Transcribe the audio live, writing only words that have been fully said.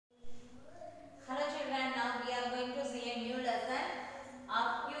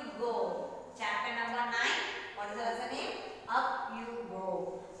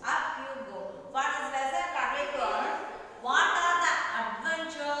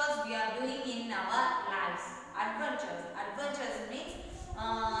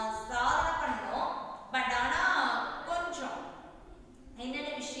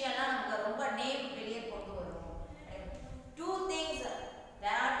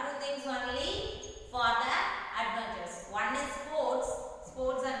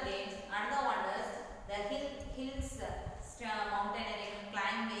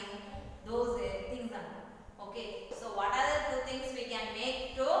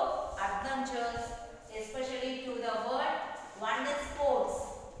adventures, especially to the word. One is sports.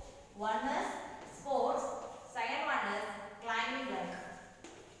 One is sports. Second one is climbing like.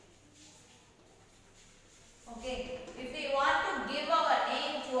 Okay. If we want to give our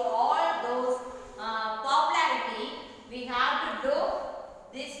name to all those popularity, we have to do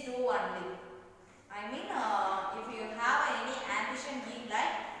these two only. I mean, if you have any ambition in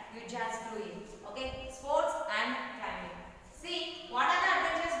life, you just do it. Okay, sports and climbing. See, what are the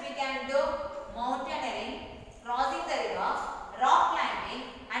adventures we can do? Mountaineering, crossing the river, rock climbing,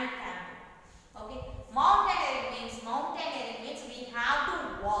 and camping. Okay, mountaineering means we have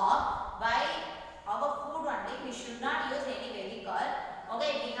to walk by our foot only. We should not use any vehicle.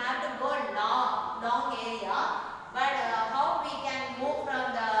 Okay, we have to go long area. But how we can move from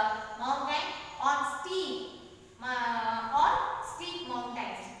the mountain on steep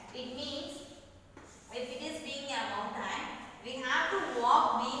mountains? It means if it is being a mountain, we have to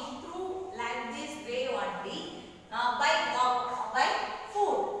walk through like this way only by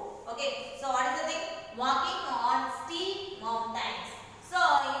foot. Okay, so what is the thing? Walking on steep mountains. So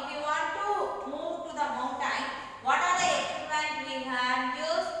if you want to move to the mountain, what are the equipment we have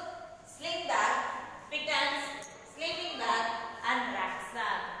used? Sling bag, pittance, sleeping bag, and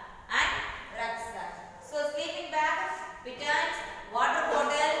rucksack. So sleeping bag, pittance, water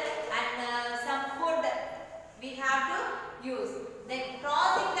bottle, and some food we have to use. Then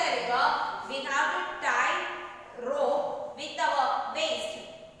crossing the river, we have to tie rope with our waist.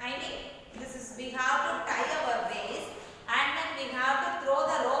 I mean, we have to tie our waist, and then we have to throw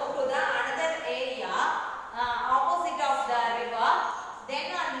the rope to the another area opposite of the river. Then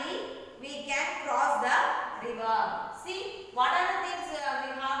only we can cross the river. See, what are the things we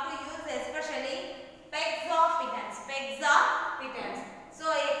have to use, especially pegs or pittance. So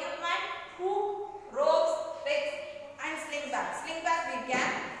equipment, hook, ropes, pegs, and sling bag. Sling bag we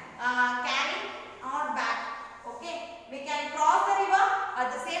can carry on back. Okay, we can cross the river. At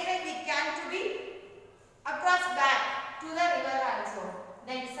the same time, we can to be across back to the river also.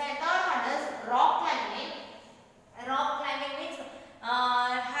 Then third one is rock climbing. Rock climbing means,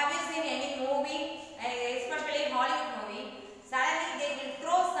 have you seen any movie, especially Hollywood movie? Suddenly they will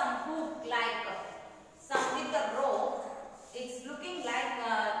throw some hook like some with the rope. It's looking like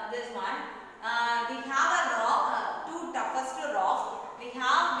this one. We have a rock, two toughest rocks. We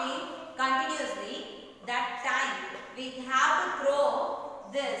have been continuously that time. We have to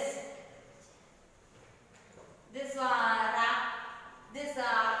throw this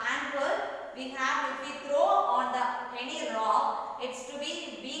angle. We have, if we throw on any rock, it's to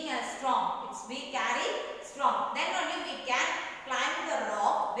be being strong. It's be carry strong. Then only we can climb the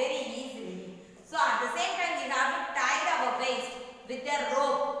rock very easily. So at the same time, we have to tie our waist with a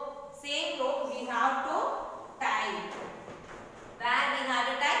rope. Same rope we have to tie. Where we have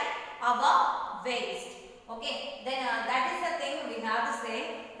to tie our waist. Okay. Then that is the thing we have to say.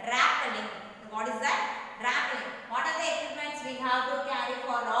 Rappelling. What is that? Rappelling. What are the equipments we have to carry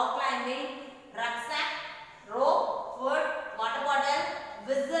for rock climbing? Rucksack, rope, foot, water bottle,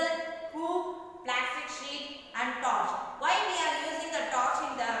 whistle, hook, plastic sheet, and torch. Why we are using the torch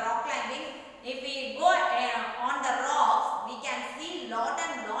in the rock climbing? If we go on the rocks, we can see lot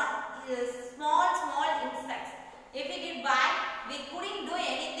and lot small insects. If we did bite, we couldn't do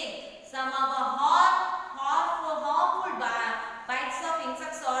anything. Some of the harmful bites of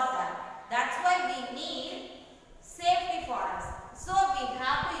insects are there. That's why we need safety for us. So we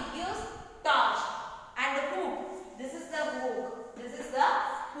have to use torch and the hook. This is the hook. This is the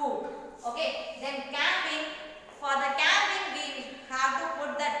hook. Okay. Then camping. For the camping, we have to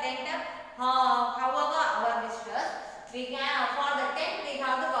put the tent however our wishes. We can, for the tent, we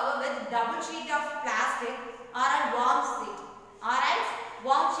have to cover with double sheet of plastic or a warm sheet. Alright,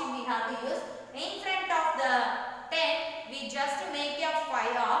 warm sheet we have to use. In front of the tent, we just make a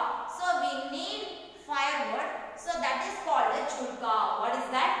fire. So we need firewood. So that is called a chulka. What is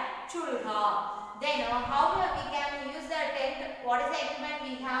that? Chulka. Then how we can use the tent? What is the equipment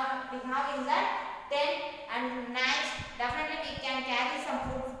we have in that tent? And knives. Definitely we can carry some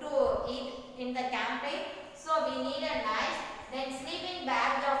food to eat in the camping. So we need a knife. Then sleeping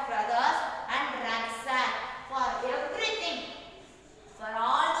bags of feathers and rucksack. For everything, for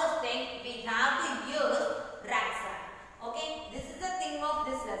all those things, we have to use rucksack. Okay, this is the thing of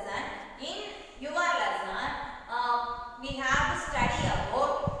this lesson. In your lesson, we have to study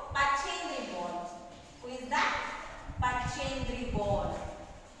about Pachendri bone. Who is that? Pachendri bone.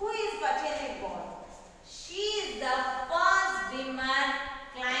 Who is Pachendri bone? She is the first woman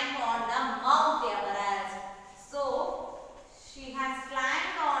climb on the Mount Everest. So she has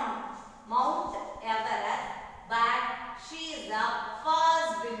climbed on Mount Everest, but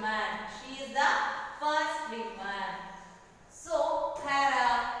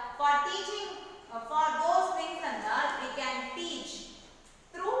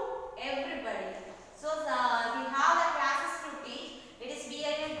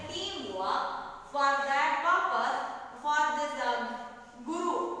for that purpose, for this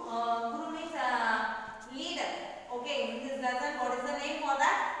guru, guru means leader. Okay, in this lesson, what is the name for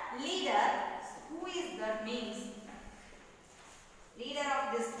that leader? Who is that? Means leader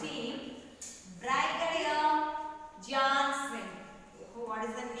of this team, Brigadier John Swing. What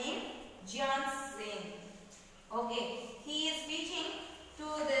is the name? John Swing. Okay, he is teaching to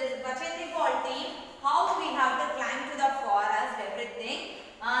this basketball team how we have to climb to the forest, everything.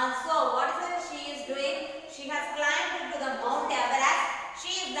 So what is it she is doing? She has climbed to the Mount Everest.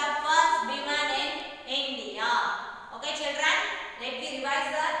 She is the first woman in India. Okay, children, let me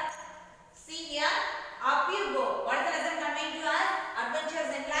revise that. See here, up you go. What is the lesson conveying to us? Adventures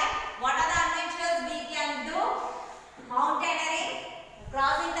in life. What are the adventures we can do? Mountaineering,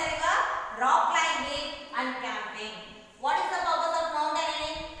 crossing the river, rock climbing and camping. What is the purpose of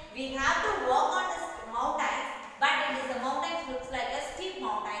mountaineering? We have to walk on the mountains, but it is a mountains looks like a steep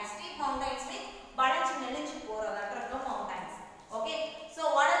mountains. Steep mountains means balanchi nelinchi poradha mountains. Okay,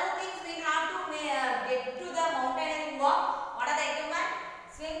 so what are the things we have to get to the mountaineering walk? What are the equipment?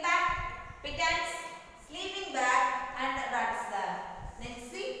 Swim bag, pittance, sleeping bag and rucksack.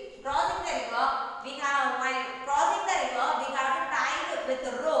 Next, see, crossing the river. We have, while crossing the river, we have to tie with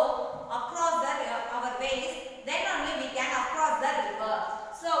a rope across the our waist. Then only we can cross the river.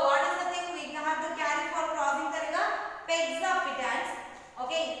 So what is the thing we have to carry for crossing the river? Pegs or pittance.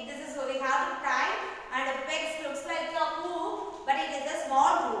 Okay, this is what we have to tie, and the pegs looks like a hook, but it is a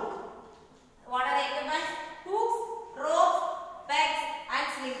small hook. What are the equipment? Hooks, ropes, pegs and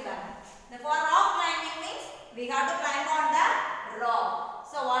sling bag. For rock climbing means we have to climb on the rock.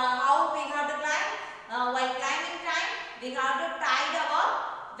 So how we have to climb? While climbing time, we have to tie our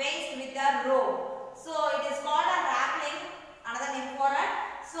waist with a rope. So it is called a rappelling, another name for it.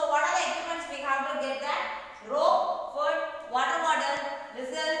 So what are the equipments we have to get that? Rope, foot, water bottle,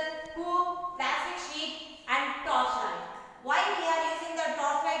 whistle, hook, plastic sheet and torchlight. Why we are using the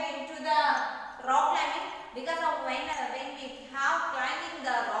torchlight into the rock climbing? Because of when we have climbing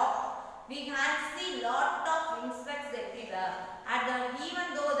the rock, we can see lot of insects everywhere. And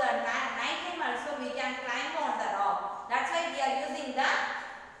even though the night time also we can climb on the rock. That's why we are using the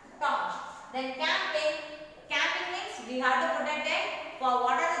torch. Then camping. Camping means we have to protect it. For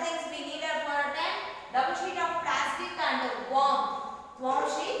what are the